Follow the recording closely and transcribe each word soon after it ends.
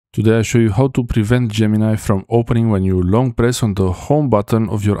Today I show you how to prevent Gemini from opening when you long press on the home button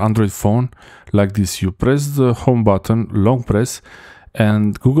of your Android phone. Like this, you press the home button, long press,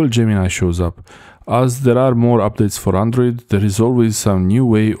 and Google Gemini shows up. As there are more updates for Android, there is always some new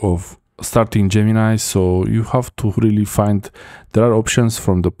way of starting Gemini, so you have to really find there are options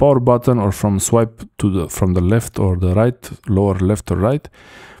from the power button or from swipe to from the left or the right, lower left or right.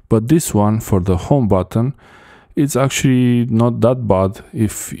 But this one for the home button, it's actually not that bad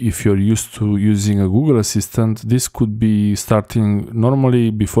if you're used to using a Google Assistant. This could be starting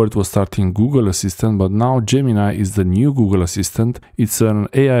normally. Before it was starting Google Assistant, but now Gemini is the new Google Assistant. It's an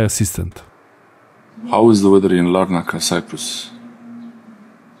AI assistant. How is the weather in Larnaca, Cyprus?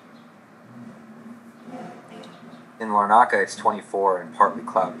 In Larnaca, it's 24 and partly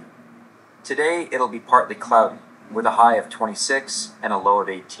cloudy. Today, it'll be partly cloudy, with a high of 26 and a low of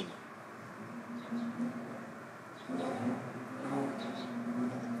 18.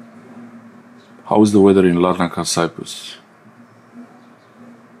 How is the weather in Larnaca, Cyprus?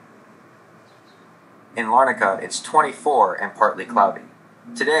 In Larnaca, it's 24 and partly cloudy.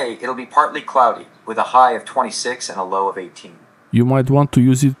 Today, it'll be partly cloudy, with a high of 26 and a low of 18. You might want to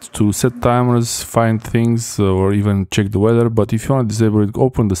use it to set timers, find things, or even check the weather. But if you want to disable it,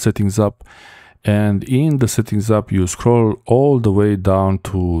 open the settings app. And in the settings app, you scroll all the way down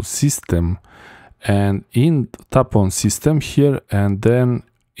to System. And tap on System here, and then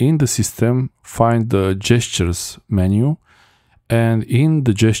in the system, find the Gestures menu, and in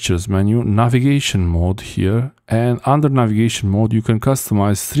the Gestures menu, Navigation mode here, and under Navigation mode you can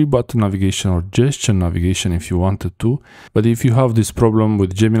customize 3-button navigation or gesture navigation if you wanted to. But if you have this problem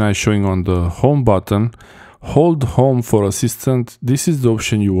with Gemini showing on the home button, hold home for assistant. This is the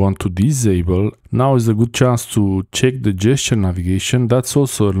option you want to disable. Now is a good chance to check the gesture navigation. That's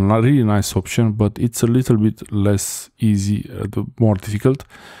also a really nice option, but it's a little bit less easy, more difficult.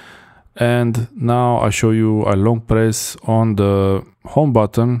 And now I show you a long press on the home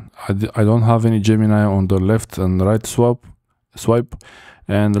button. I don't have any Gemini on the left and right swipe,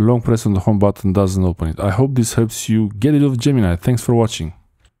 and the long press on the home button doesn't open it. I hope this helps you get rid of Gemini. Thanks for watching.